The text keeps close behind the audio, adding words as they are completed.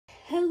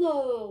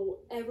Hello,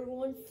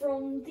 everyone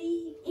from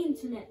the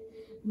internet.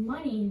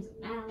 My name's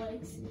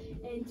Alex,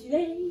 and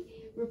today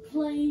we're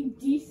playing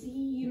DC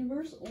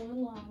Universe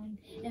Online,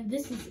 and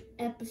this is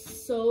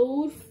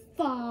episode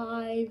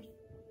 5.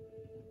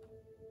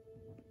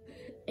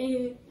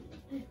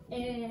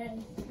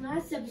 And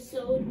last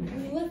episode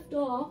we left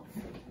off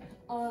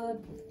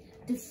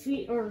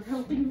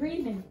helping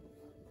Raven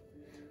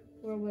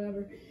or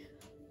whatever.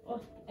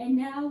 And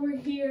now we're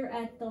here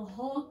at the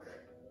Hawk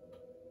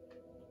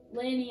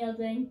Lania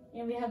thing,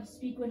 and we have to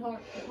speak with Hawk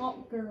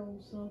Girl,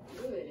 so.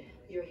 Good,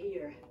 you're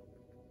here.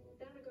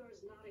 Thanagar's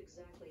not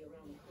exactly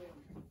around the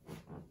corner,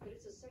 but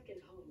it's a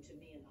second home to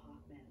me and the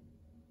Hawkman.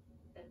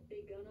 That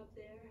big gun up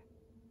there,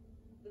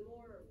 the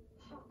more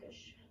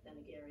hawkish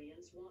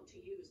Thanagarians want to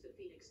use the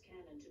Phoenix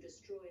Cannon to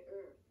destroy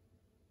Earth.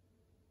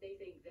 They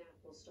think that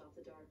will stop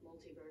the Dark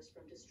Multiverse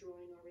from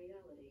destroying our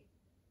reality.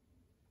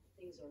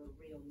 Things are a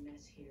real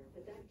mess here,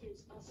 but that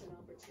gives us an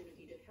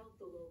opportunity to help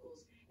the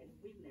locals and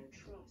win their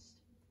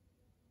trust.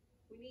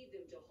 We need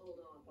them to hold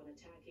off on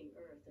attacking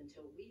Earth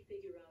until we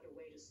figure out a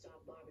way to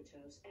stop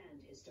Barbatos and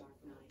his Dark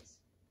Knights.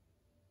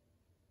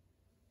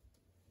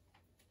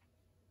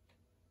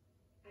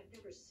 I've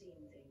never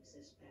seen things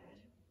this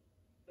bad,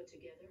 but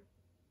together,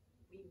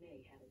 we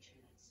may have a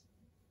chance.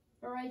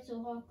 Alright,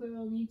 so Hawk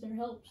Girl needs our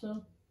help,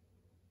 so.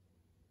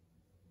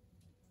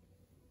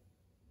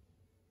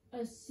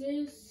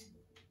 Assist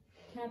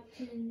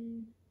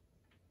Captain.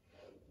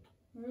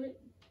 Alright.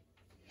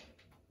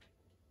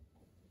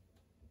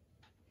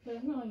 But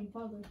I'm not even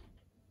bothered.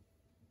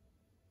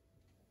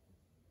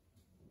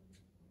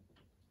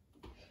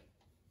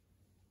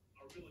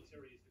 Our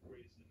military is the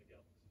greatest in the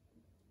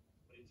galaxy.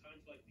 But in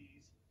times like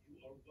these, you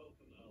are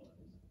welcome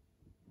allies.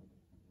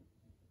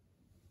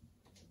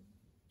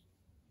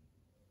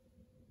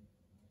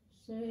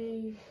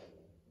 Save.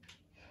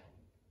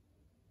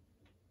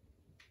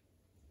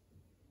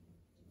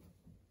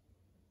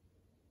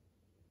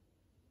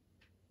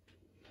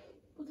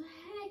 What the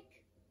heck?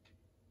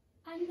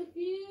 I'm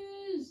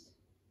confused.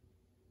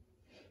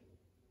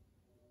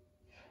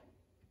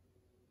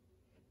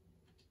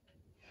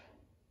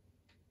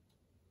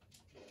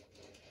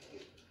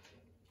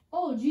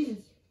 Oh,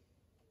 Jesus.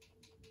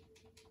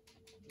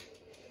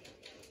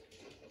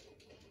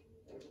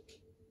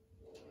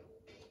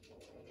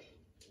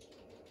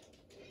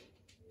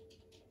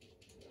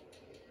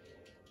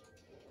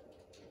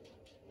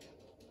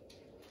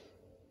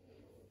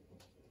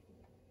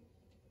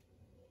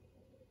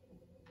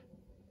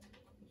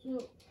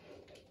 So,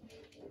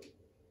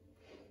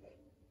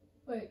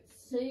 wait,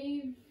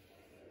 save.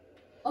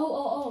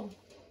 Oh.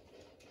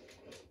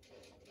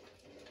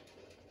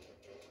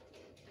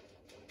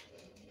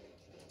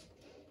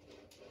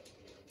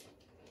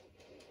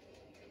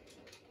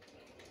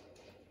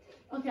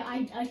 Okay,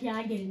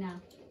 I get it now.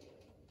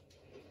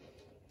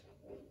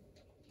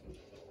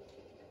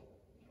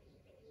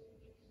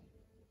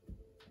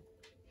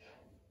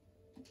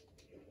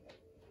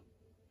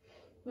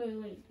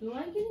 Wait, do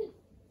I get it?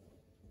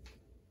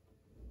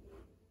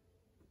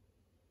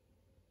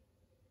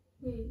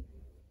 Wait.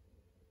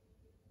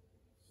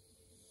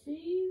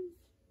 Save.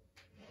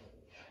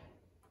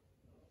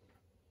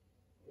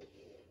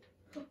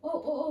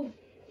 Oh.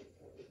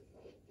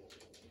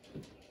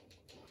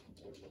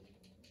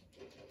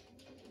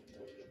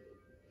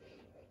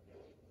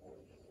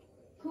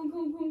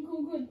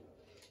 Cool.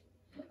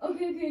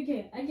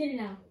 Okay. I get it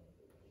now.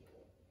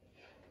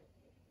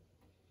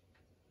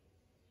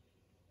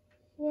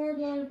 Where are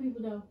the other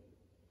people though?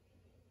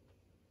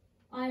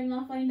 I'm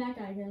not fighting that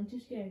guy because I'm too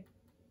scared.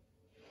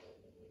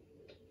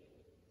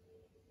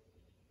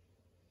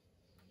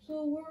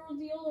 So where are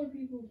the other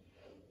people?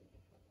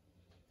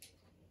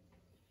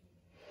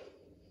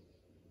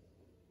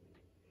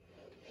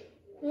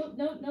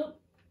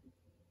 Nope.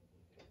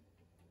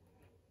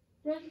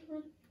 Run.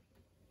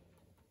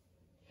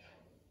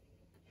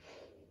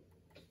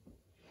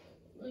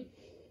 Like,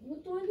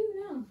 what do I do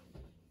now?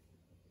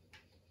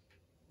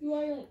 Do I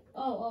like,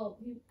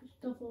 you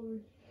stuff over.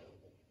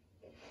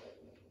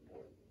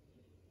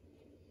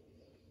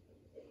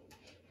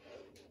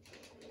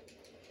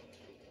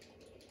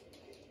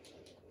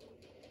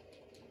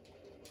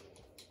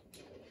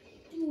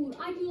 Dude,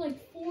 I do like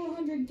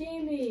 400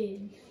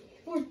 damage.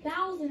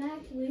 4,000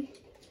 actually.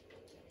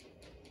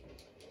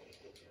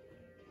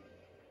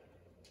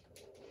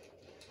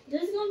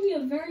 This is going to be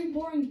a very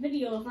boring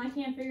video if I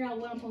can't figure out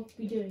what I'm supposed to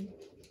be doing.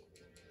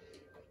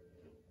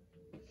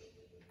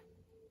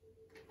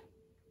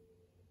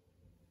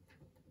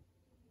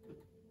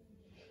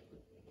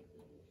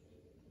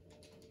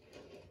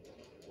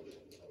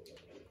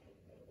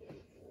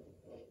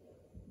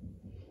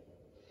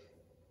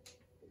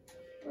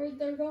 Right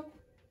there, go.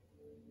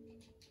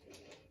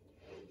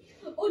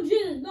 Oh,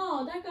 Jesus,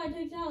 no, that guy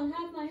takes out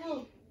half my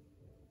health.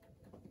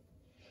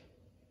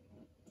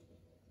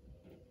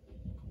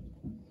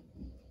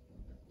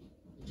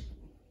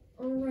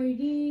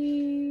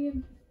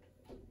 Alrighty.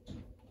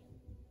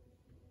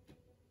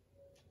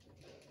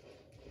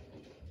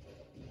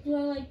 Do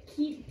I like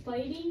keep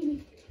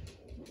fighting?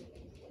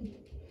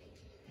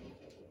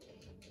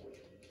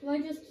 Do I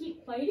just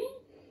keep fighting?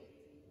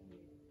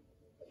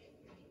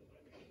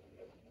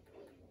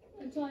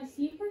 Until I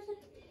see a person?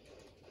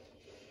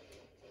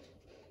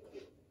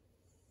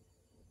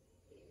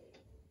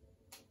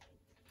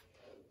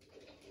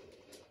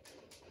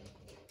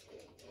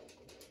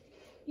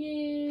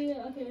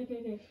 Yeah,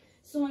 okay.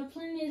 So my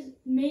plan is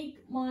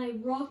make my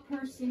rock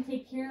person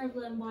take care of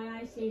them while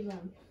I save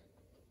them.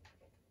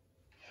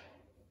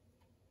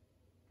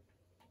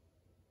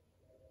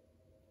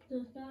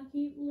 Just gotta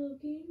keep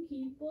looking,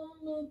 keep on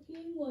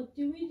looking. What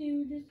do we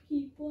do? Just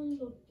keep on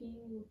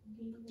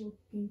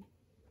looking.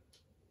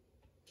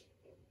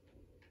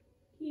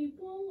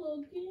 Keep on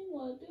looking,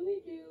 what do?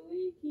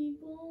 We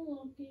keep on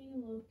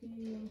looking.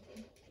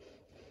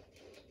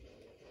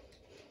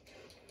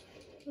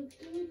 What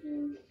do we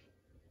do?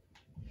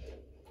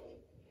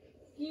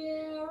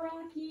 Yeah,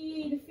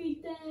 Rocky,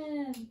 defeat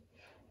them.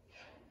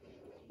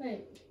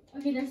 Wait,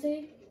 okay, they're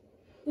safe.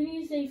 We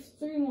need to save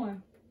 3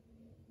 more.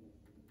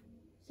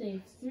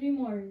 Save 3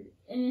 more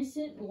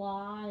innocent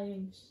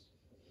lives.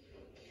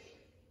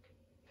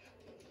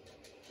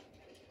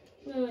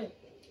 Wait.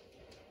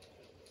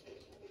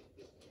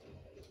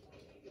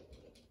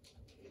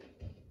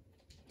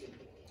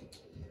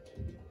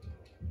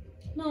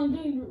 No,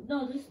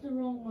 this is the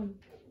wrong one.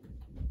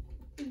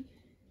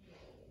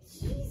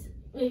 Jeez.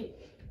 Wait.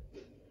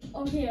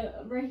 Okay,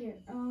 right here.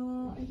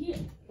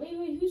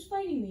 Wait, who's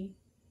fighting me?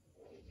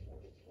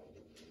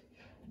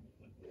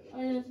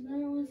 Alright, that's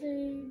another one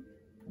saved.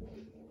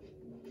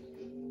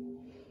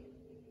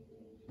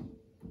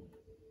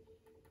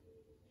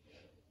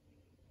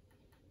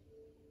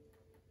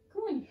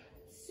 Come on,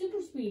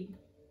 super speed.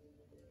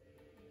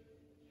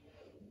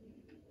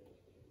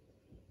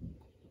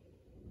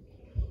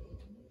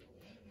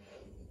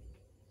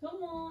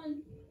 Come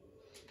on.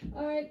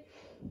 Alright,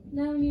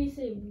 now we need to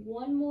save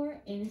 1 more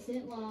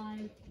innocent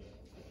life.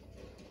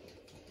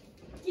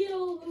 Get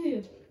over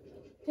here.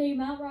 Take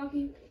him out,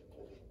 Rocky.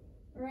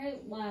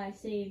 Alright, while I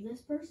save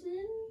this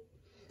person.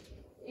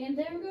 And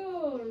there we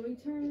go.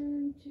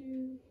 Return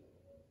to...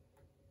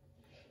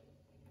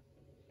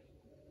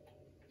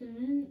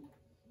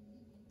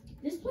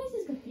 This place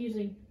is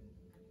confusing.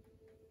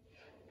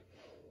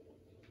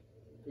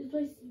 This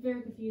place is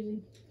very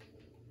confusing.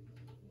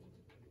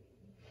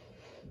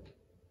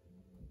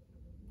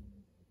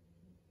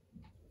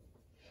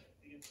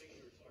 The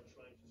invaders are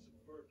trying to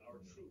subvert our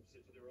troops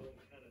into their own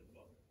cannon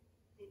fodder.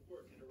 Good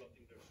work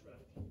interrupting their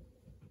strategy.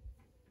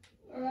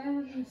 Alright, I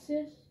have an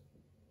assist.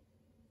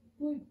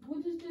 Wait,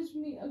 what does this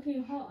mean?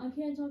 Okay, I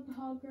can't talk to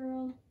Hot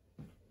Girl.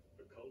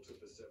 The cult of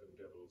the Seven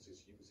Devils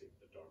is using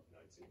the Dark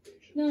Knight's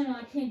invasion. No,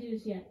 I can't do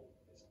this yet.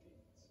 Misdeeds.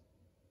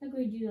 I'm not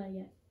going to do that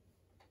yet.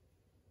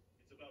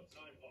 It's about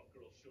time Hawk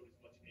Girl showed as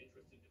much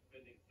interest in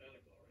defending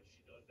Thanagar as she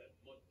does that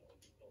mudball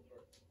you called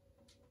her.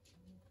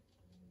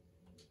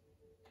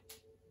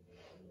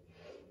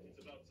 It's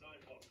about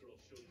time Hawk Girl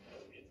showed as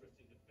much interest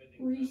in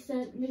defending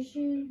Reset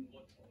mission.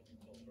 that mudball you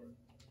called her.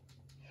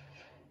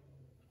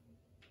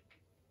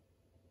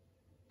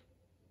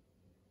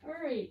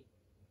 Alright.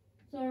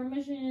 So our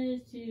mission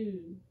is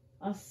to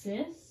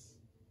assist,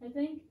 I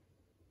think.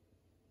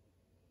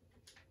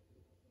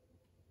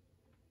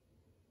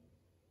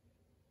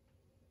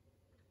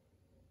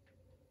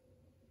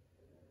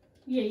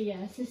 Yeah,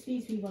 assist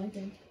these people, I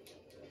think.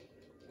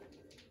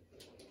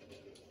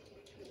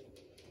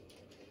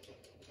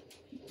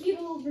 Get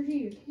over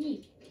here. Yeah.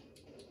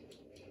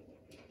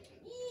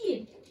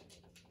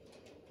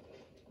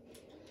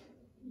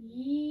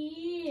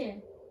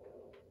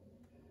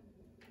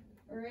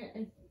 Alright,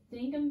 I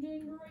think I'm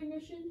doing the right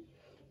mission.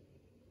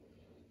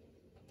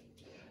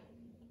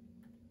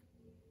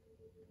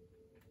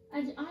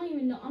 I don't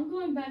even know. I'm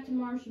going back to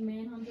Martian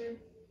Manhunter.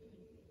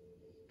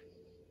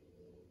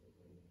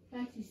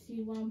 Back to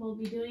see what I'm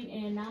supposed to be doing,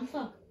 and now I'm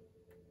stuck.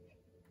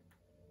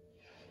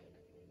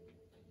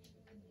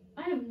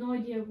 I have no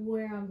idea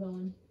where I'm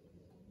going.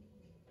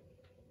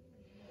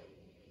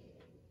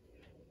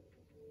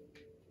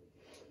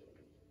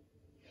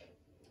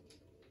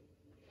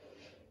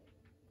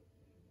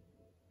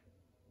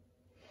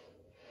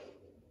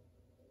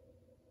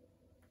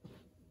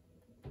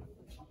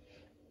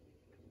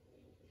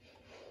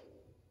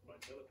 My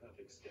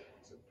telepathic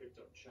scans have picked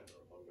up chatter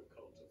among the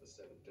cult of the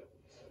Seven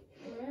Devils.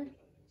 Alright.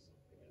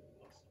 It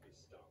must be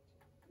stopped.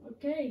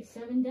 Okay,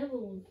 7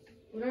 devils.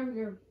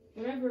 Whatever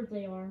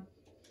they are.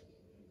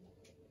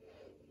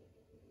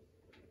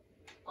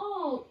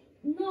 Oh,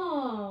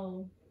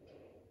 no.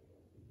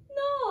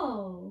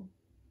 No.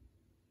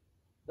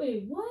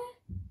 Wait, what?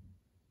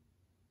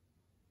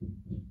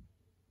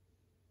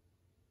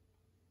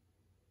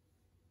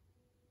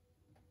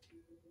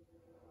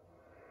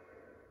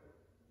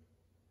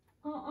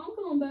 I'm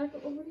going back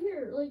over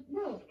here. Like,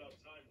 bro. It's about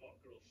time Hawk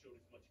Girl showed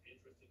as much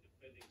interest in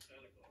defending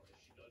Thanagar as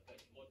she does that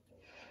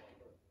mudball you called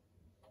her.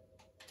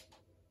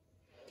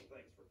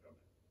 Thanks for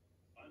coming.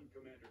 I'm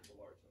Commander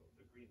Galarto,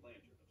 the Green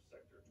Lantern of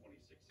Sector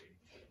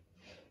 2682.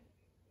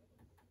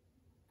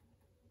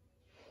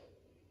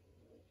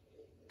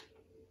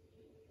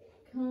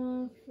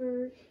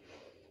 Comfort.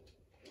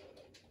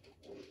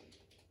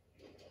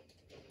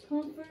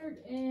 comfort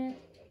and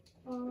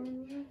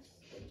rest.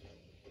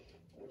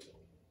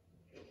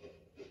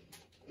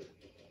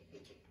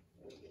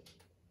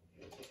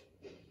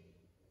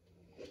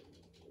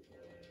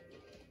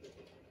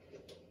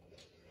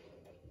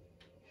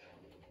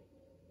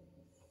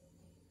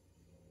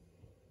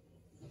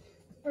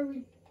 Are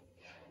we?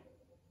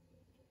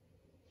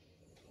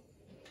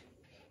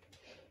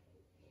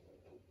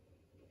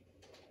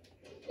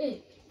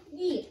 Hey,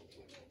 yeah.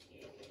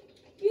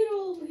 Get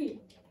over here.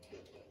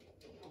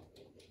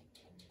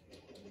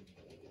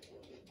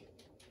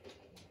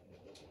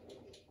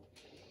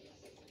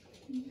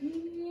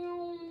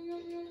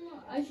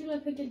 I should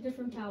have picked a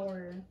different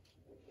power.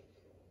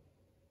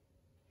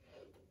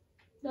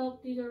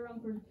 Nope, these are wrong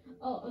for.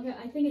 Oh, okay.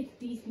 I think it's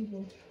these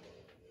people.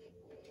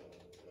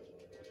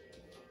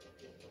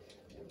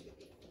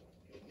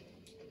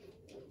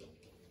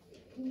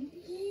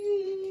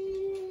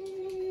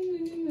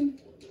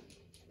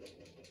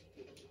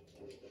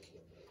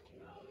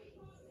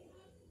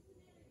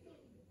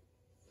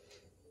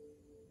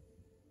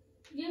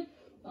 Yep,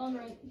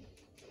 alright.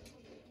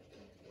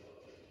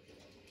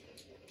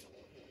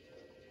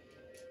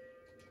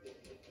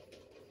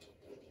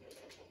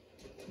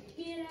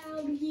 Get out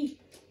of here.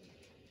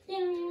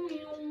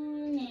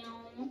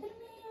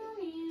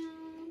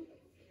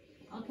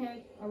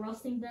 Okay,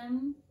 arresting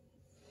them.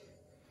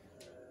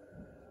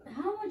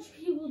 How much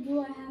people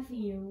do I have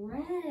to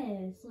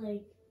arrest?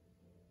 Like,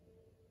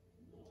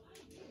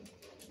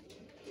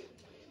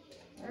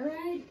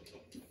 alright,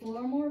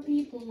 4 more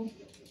people.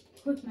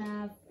 Quick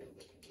math.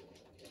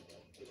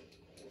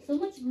 So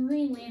much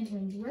green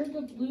lanterns. Where are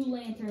the blue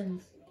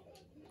lanterns?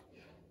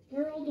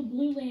 Where are all the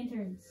blue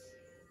lanterns?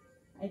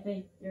 I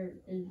think there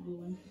is blue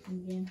lanterns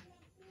in the game.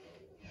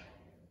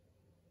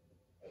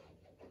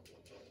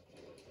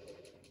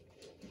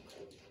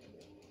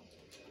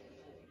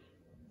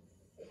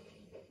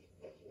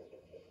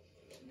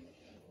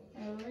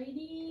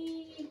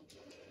 Alrighty.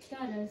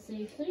 Gotta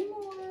save 3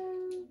 more.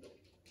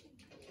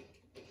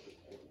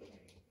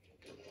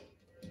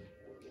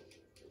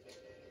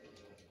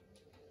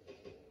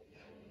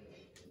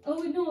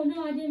 Oh,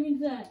 no, I didn't mean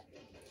that.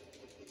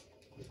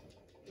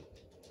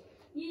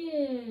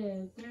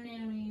 Yeah.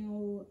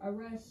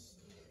 Arrest.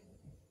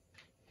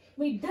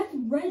 Wait, that's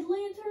red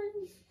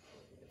lanterns?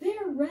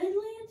 They're red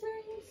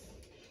lanterns?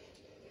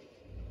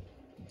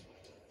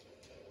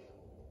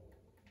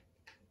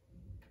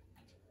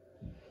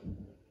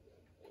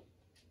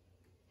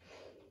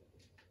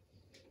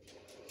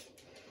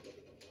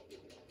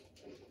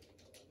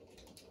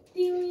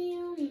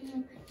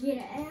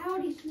 Get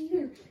out of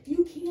here.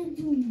 You can't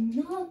do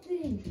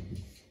nothing.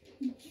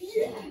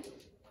 Yeah.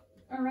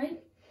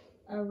 Alright.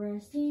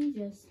 Arresting.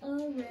 Just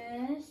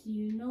arrest.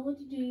 You know what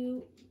to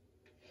do.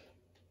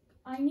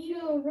 I need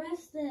to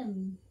arrest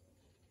them.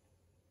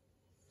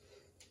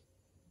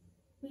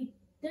 Wait,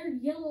 they're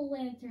yellow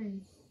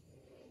lanterns.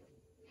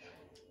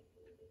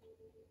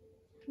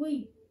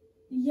 Wait,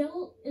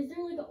 yellow? Is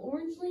there like an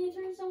orange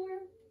lantern somewhere?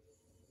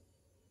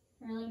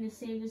 Alright, let me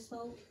save this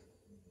vote.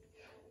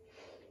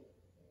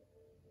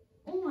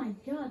 Oh my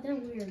god, they're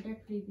weird.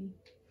 They're creepy.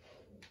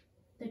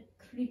 They're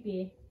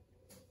creepy.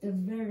 They're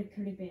very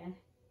creepy.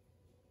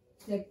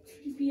 They're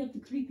creepy of the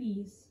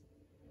creepies.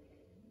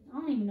 I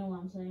don't even know what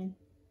I'm saying.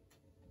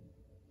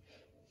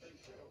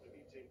 Thanks for helping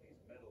me take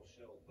these metal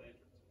shell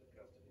lanterns into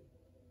custody.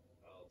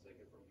 I'll take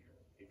it from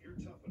here. If you're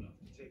tough enough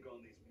to take on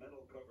these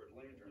metal-covered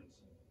lanterns,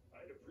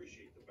 I'd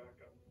appreciate the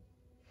backup.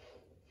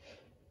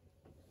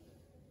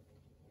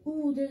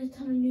 Ooh, there's a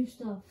ton of new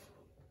stuff.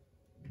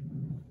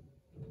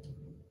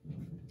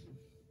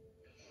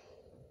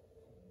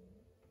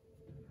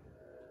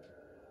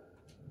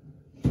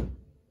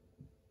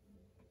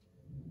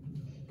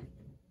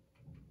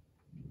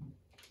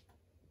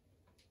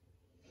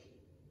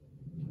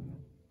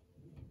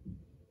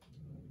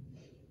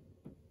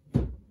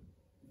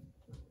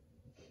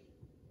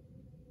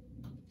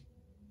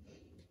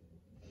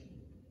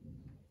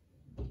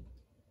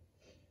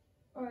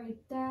 Alright,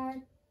 that.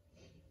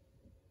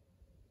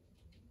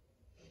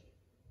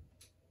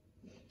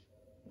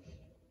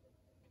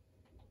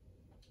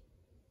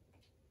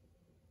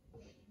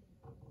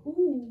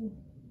 Ooh.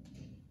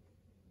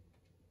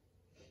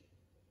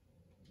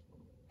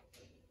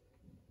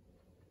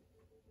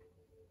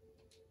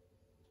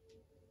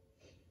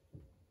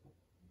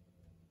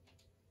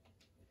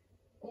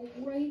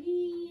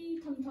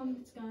 Alrighty, come talk to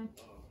this guy.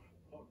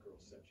 Hawk Girl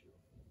sent you.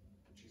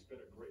 She's been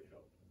a great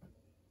help.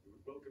 We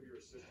would welcome your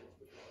assistance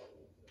with this.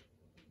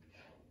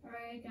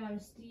 Alright, gotta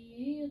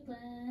steal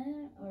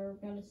that, or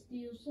gotta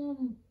steal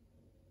some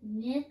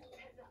net.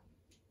 Heads up.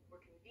 We're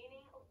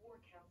convening a war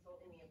council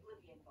in the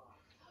Oblivion Bar.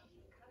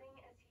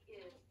 Cunning as he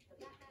is, the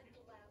Batman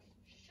who left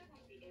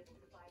shouldn't be able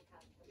to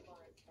bypass the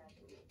bar's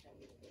magic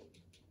defenses.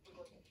 We're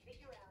going to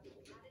figure out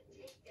how to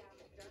take down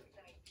the Dark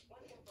Knight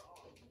once and for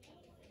all.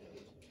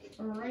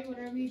 Alright,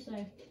 whatever you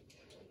say.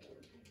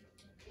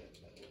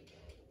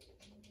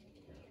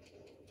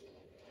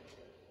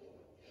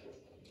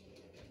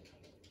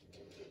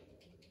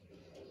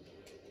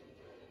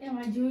 Am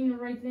I doing the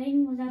right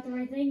thing? Was that the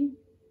right thing?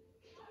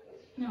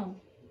 No.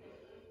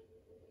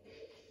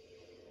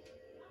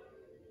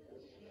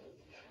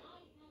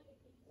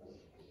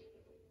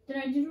 Did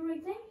I do the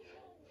right thing?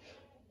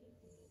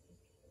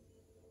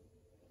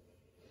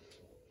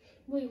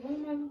 Wait, what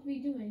am I supposed to be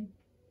doing?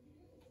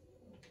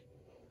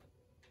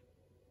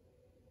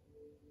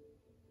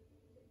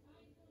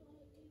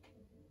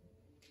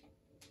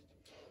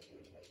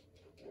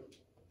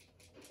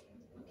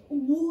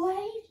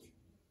 What?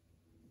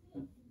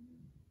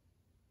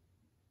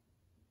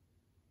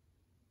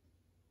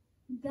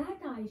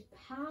 That guy's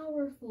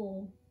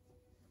powerful.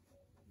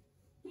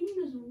 He can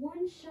just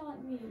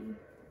one-shot me.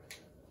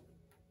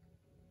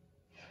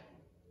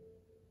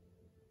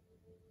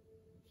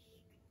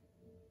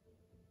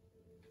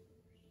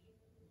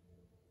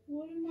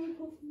 What am I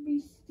supposed to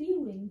be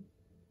stealing?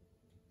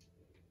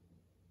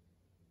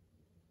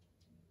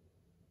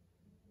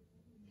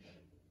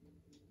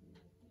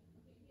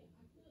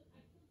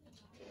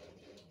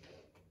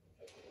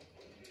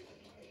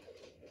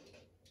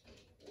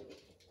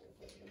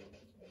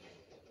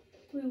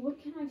 Wait,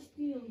 what can I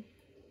steal?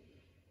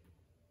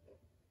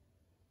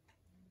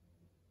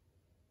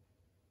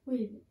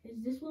 Wait,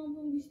 is this what I'm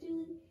going to be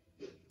stealing?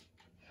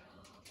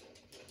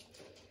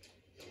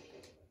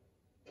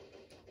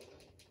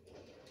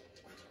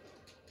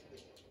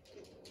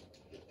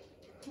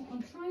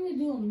 I'm trying to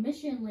do a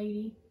mission,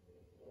 lady.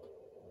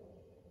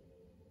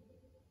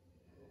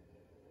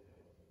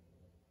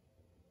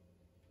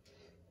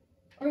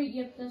 Alright,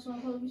 yep, that's what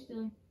I'm supposed to be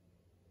stealing.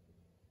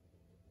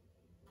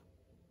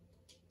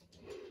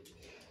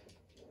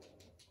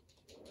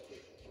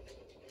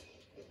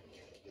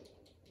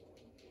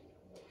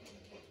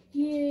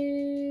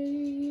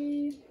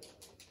 Yay!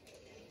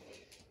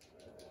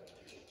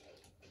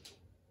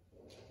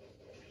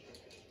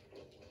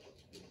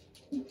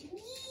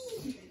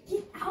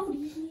 Get out of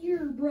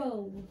here,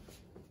 bro!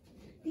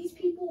 These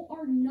people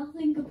are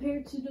nothing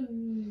compared to the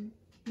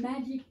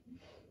magic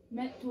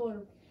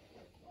mentor.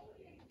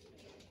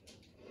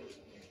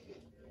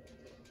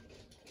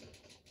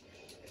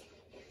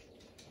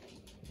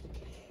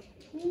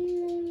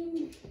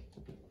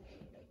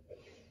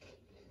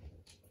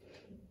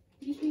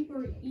 These people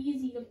are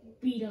easy to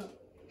beat up.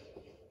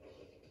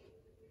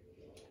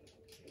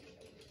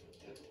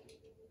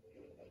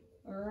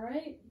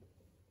 Alright.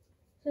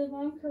 So if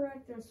I'm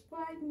correct, there's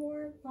 5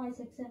 more. 5,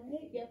 6, 7,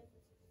 8. Yep.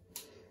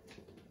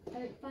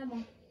 Alright, 5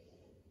 more.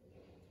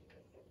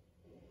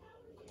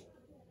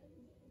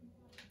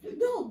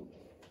 No!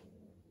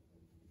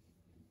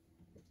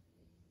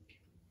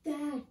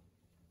 That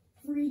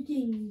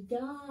freaking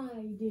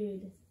guy,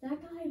 dude.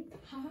 That guy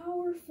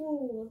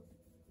powerful.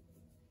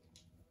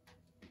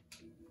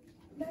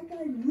 That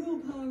guy real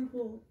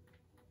powerful.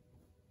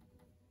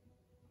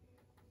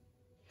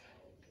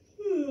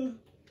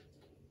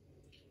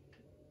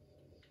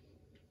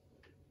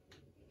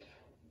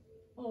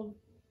 Oh.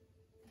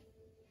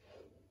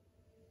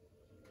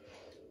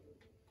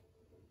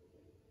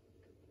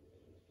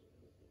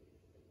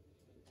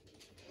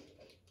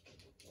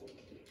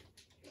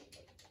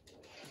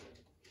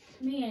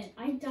 Man,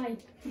 I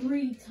died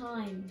 3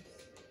 times.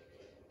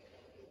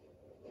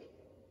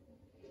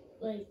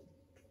 Like,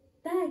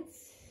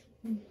 that's...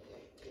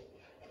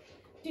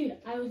 Dude,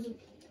 I was...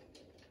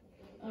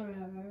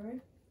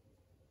 Alright.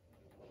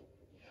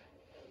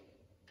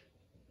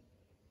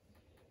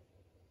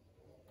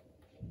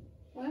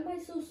 Why am I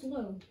so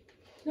slow?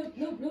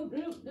 Nope.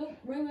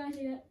 Right when I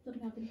say that,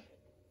 something happened.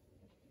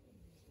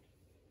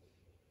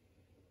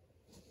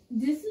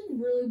 This is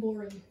really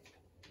boring.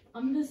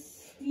 I'm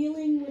just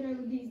stealing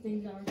whatever these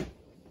things are.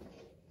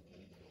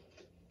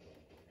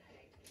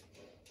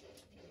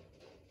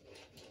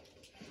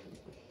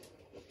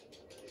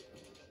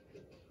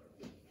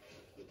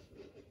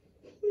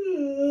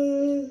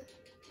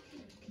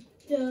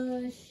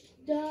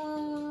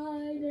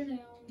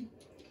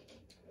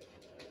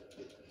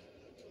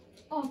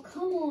 Oh,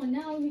 come on,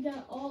 now we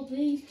got all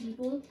these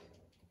people.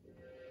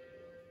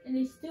 And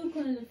they still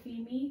couldn't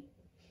defeat me.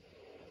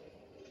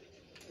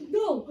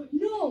 No!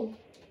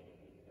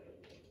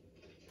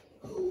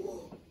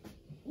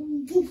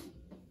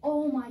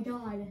 Oh my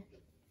god.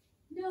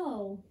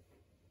 No.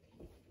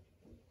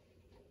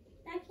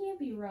 That can't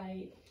be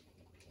right.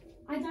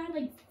 I died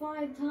like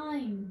 5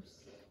 times.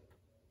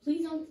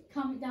 Please don't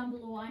comment down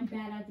below I'm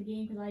bad at the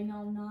game, because I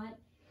know I'm not.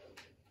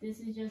 This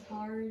is just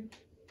hard.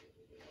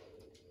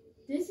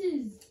 This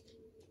is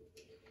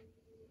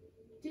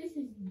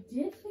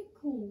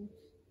difficult.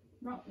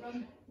 Wrong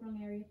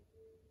area.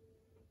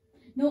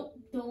 Nope,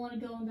 don't want to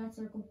go in that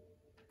circle.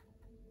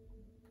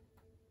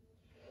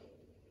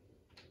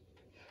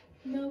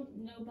 Nope,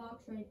 no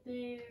box right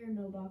there,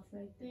 no box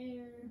right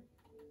there.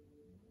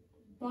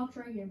 Box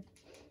right here.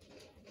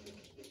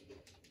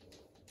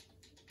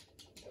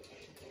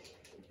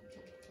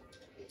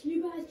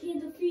 You guys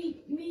can't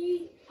defeat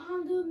me.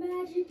 I'm the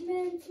magic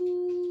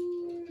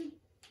mentor.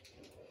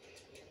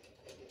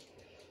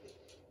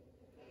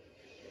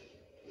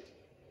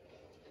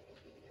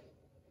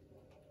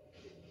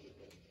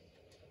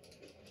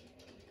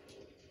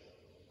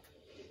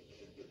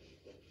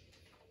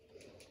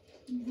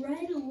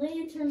 Red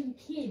Lantern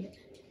Kid.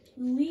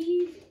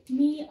 Leave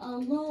me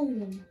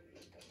alone.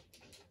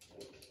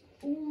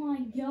 Oh my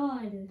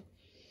god.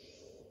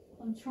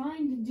 I'm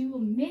trying to do a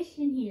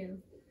mission here.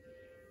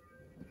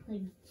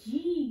 Like,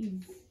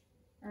 jeez.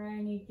 Alright,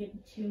 I need to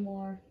get 2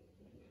 more.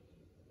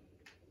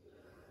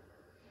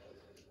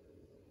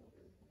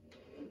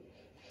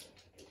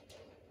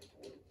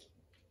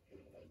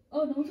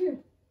 Oh, no one's here.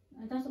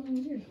 I thought someone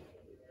was here.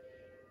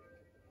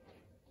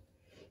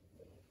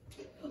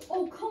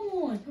 Oh, come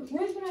on.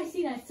 Right when I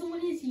see that,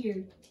 someone is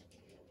here.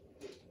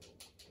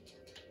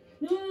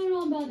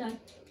 No, I'm about to die.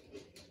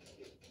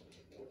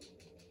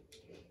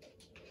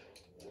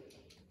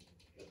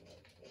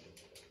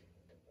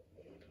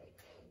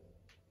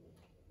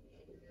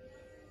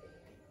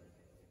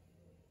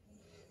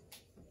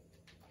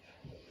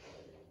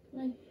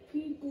 Like,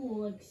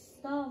 people, like,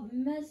 stop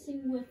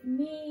messing with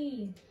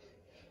me.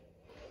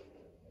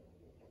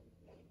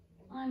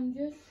 I'm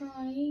just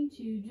trying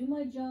to do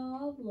my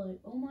job, like,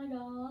 oh my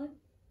god.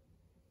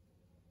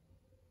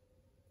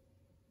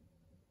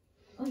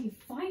 Okay,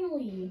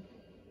 finally.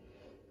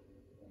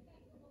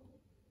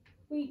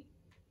 Wait,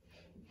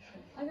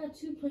 I got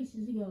 2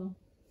 places to go.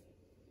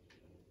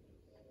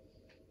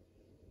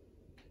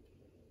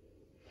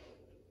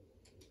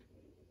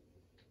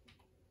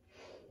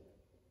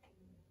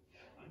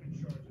 I'm in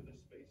charge of the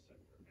space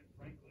center, and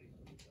frankly,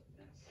 it's a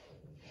mess.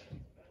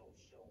 These metal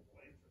shell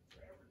lanterns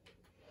are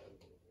everywhere.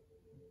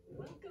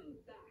 Welcome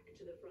back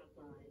to the front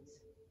lines.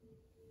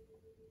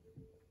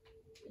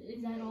 Is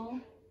that all?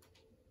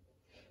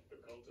 The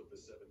cult of the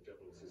Seven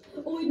Devils is...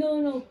 Oh wait,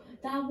 no.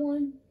 That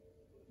one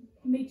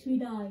makes me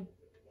die.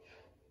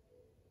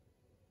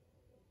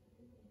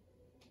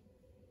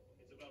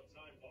 It's about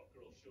time Hawk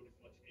Girl showed as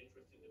much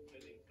interest in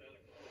defending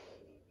Thanagar.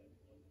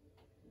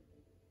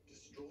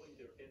 Destroying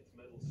their nth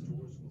metal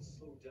stores will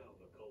slow down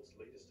the cult's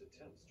latest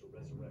attempts to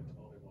resurrect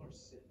Olimar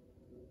Sin.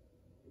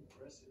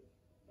 Impressive.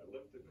 I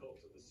left the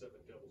cult of the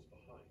Seven Devils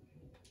behind,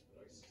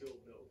 but I still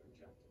know their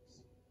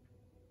tactics.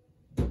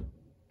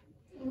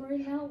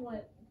 Right now,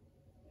 what?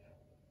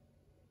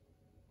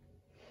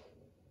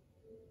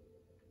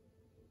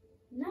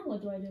 Now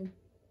what do I do?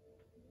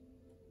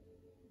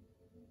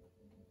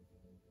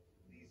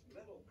 These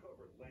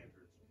metal-covered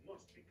lanterns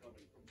must be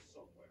coming from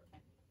somewhere.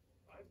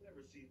 I've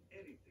never seen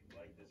anything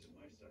like this in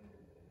my sector.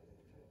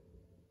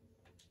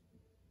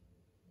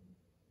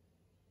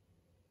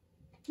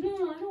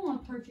 No, I don't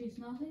want to purchase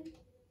nothing.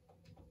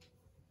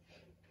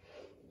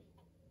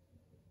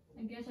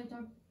 I guess I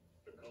thought.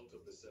 The cult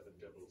of the Seven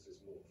Devils is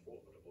more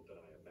formidable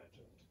than I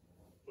imagined.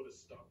 Put a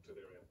stop to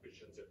their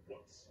ambitions at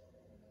once.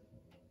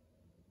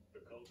 The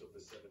cult of the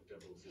Seven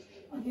Devils is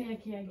more Okay, I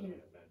formidable get than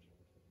it. I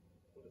imagined.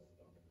 Put a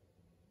stop.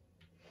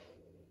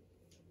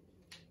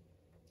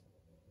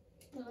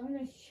 So I'm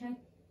gonna check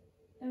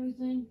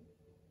everything.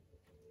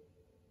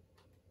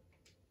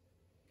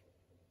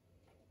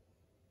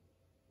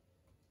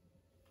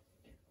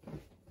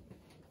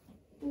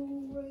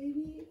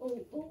 Alrighty,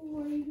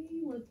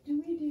 alrighty, what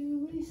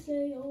do? We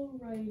say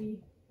alrighty.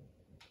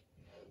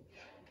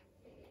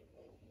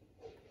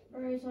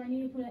 Alright, so I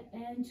need to put an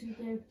end to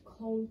their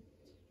cult.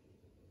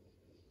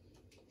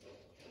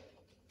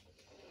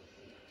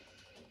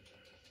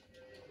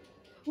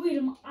 Wait,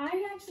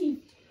 I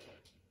actually...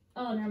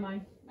 Oh, never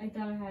mind. I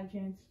thought I had a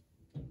chance.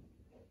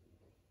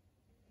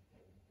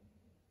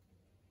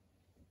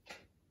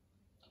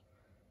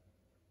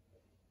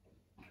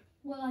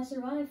 Well, I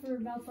survived for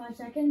about 5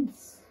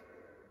 seconds.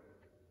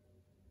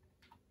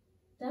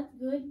 That's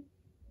good.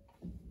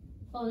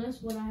 Oh,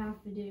 that's what I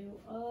have to do.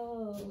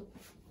 Oh,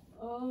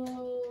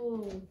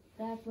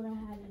 that's what I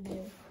had to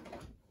do.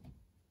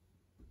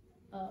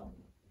 Oh.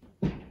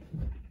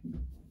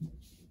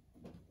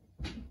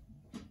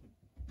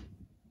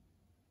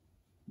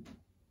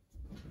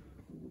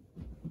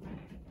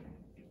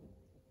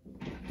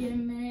 Give me a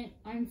minute.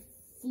 I'm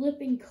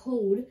flipping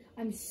code.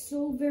 I'm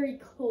so very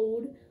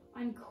cold.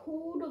 I'm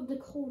cold of the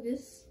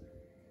coldest.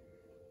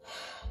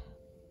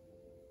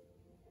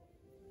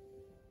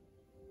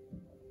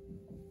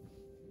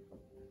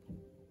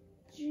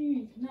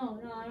 Jeez, no,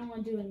 I don't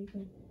want to do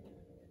anything.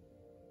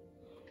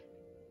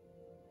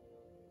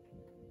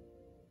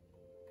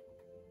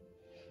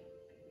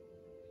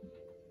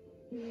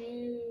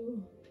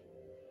 No.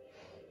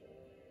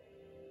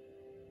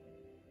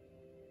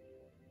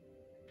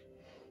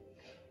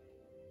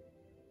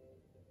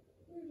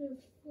 Where the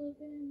flip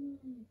am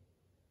I?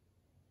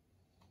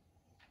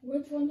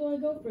 Which one do I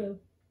go through?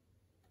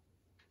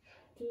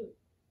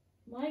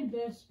 My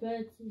best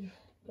bet is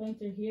going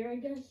through here, I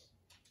guess.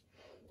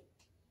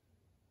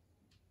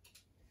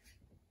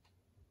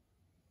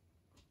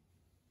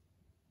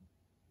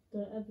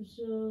 The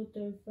episode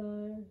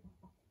 35,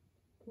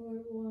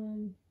 part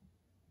 1.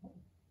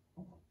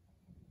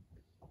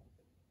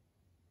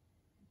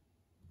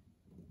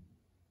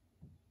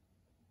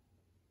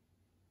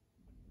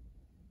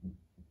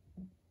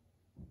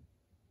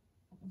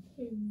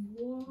 Okay,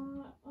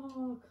 what?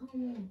 Oh, come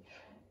on.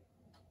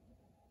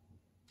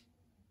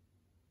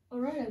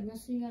 Alright, I'm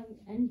guessing I'm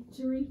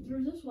entering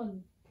through this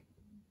one.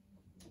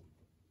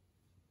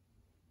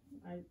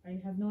 I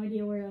have no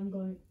idea where I'm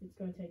going.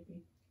 gonna take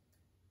me.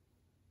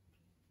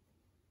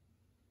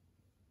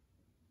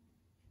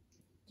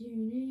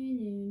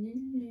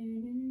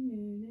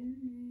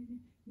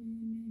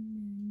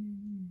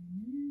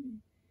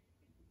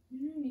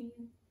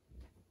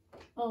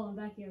 Oh, I'm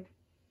back here.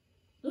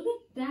 Look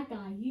at that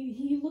guy.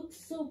 He looks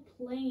so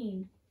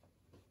plain.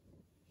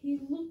 He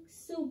looks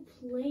so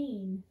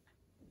plain.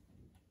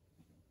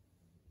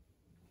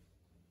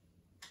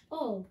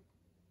 Oh.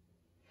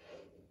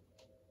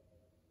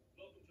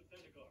 Welcome to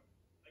Thanagar.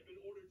 I've been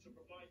ordered to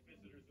provide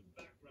visitors with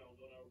background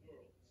on our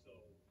world. So,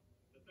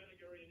 the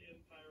Thanagarian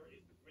Empire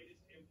is the greatest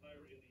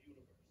empire in the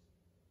universe.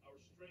 Our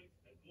strength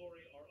and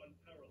glory are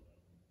unparalleled.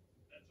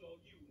 That's all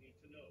you need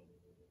to know.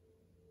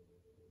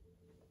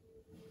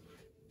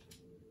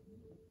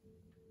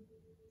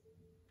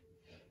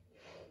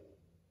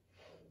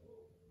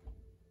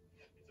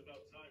 It's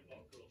about time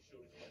Hawkgirl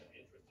showed as much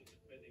interest in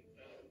defending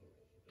Thanagar.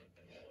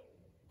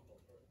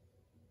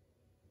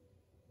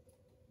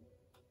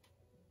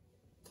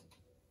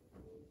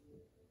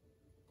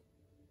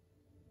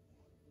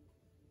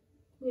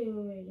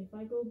 Wait. If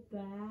I go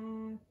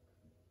back.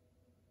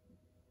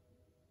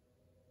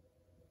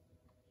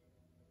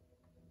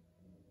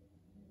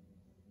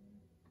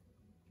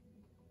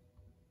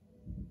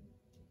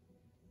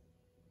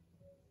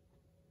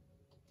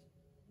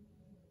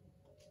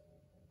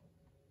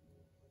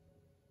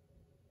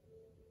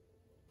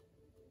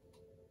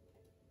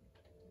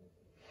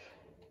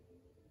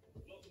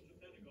 Welcome to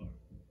Thanagar.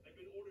 I've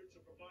been ordered to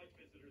provide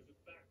visitors with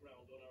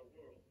background on our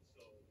world.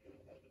 So,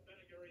 the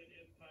Thanagarian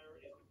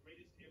Empire is the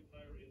greatest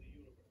empire in the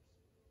universe.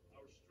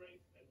 Our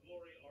strength and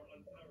glory are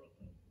unparalleled.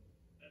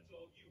 That's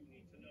all you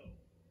need to know.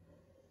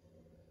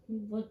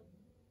 What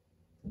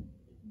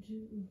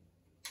do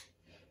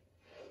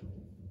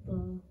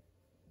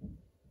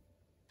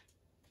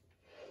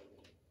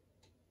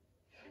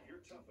If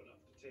you're tough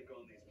enough to take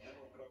on these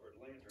metal-covered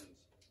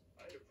lanterns,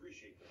 I'd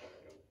appreciate the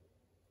backup.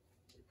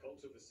 The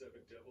cult of the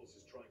Seven Devils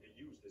is trying to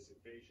use this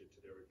invasion to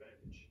their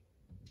advantage.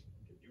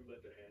 Can you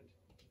lend a hand?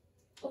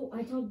 Oh,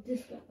 I told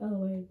this guy. Oh,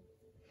 wait.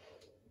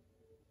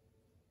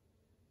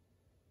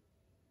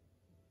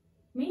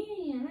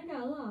 Man, I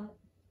got a lot.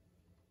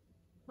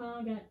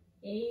 I got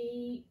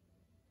 8.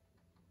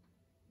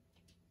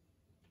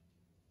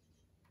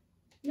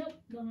 Nope,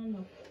 don't have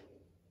enough.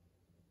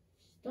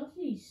 Stuff's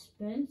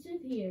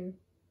expensive here.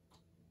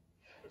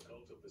 The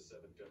cult of the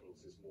Seven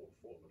Devils is more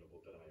formidable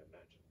than I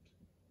imagined.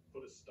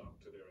 Put a stop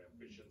to their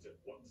ambitions at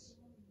once.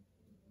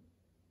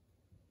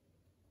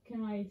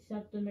 Can I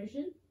accept the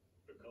mission?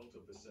 The cult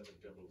of the Seven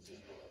Devils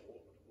is more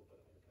formidable than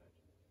I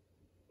imagined.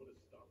 Put a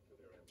stop to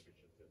their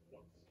ambitions at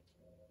once.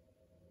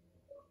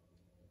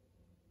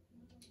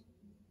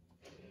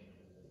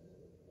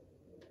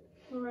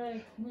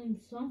 Alright, claim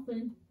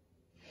something.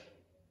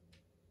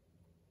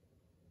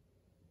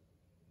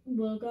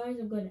 Well, guys,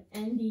 I'm going to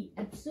end the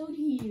episode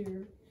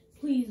here.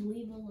 Please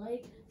leave a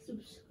like,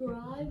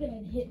 subscribe,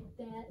 and hit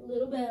that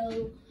little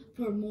bell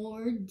for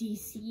more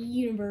DC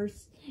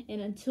Universe. And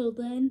until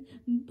then,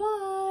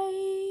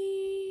 bye!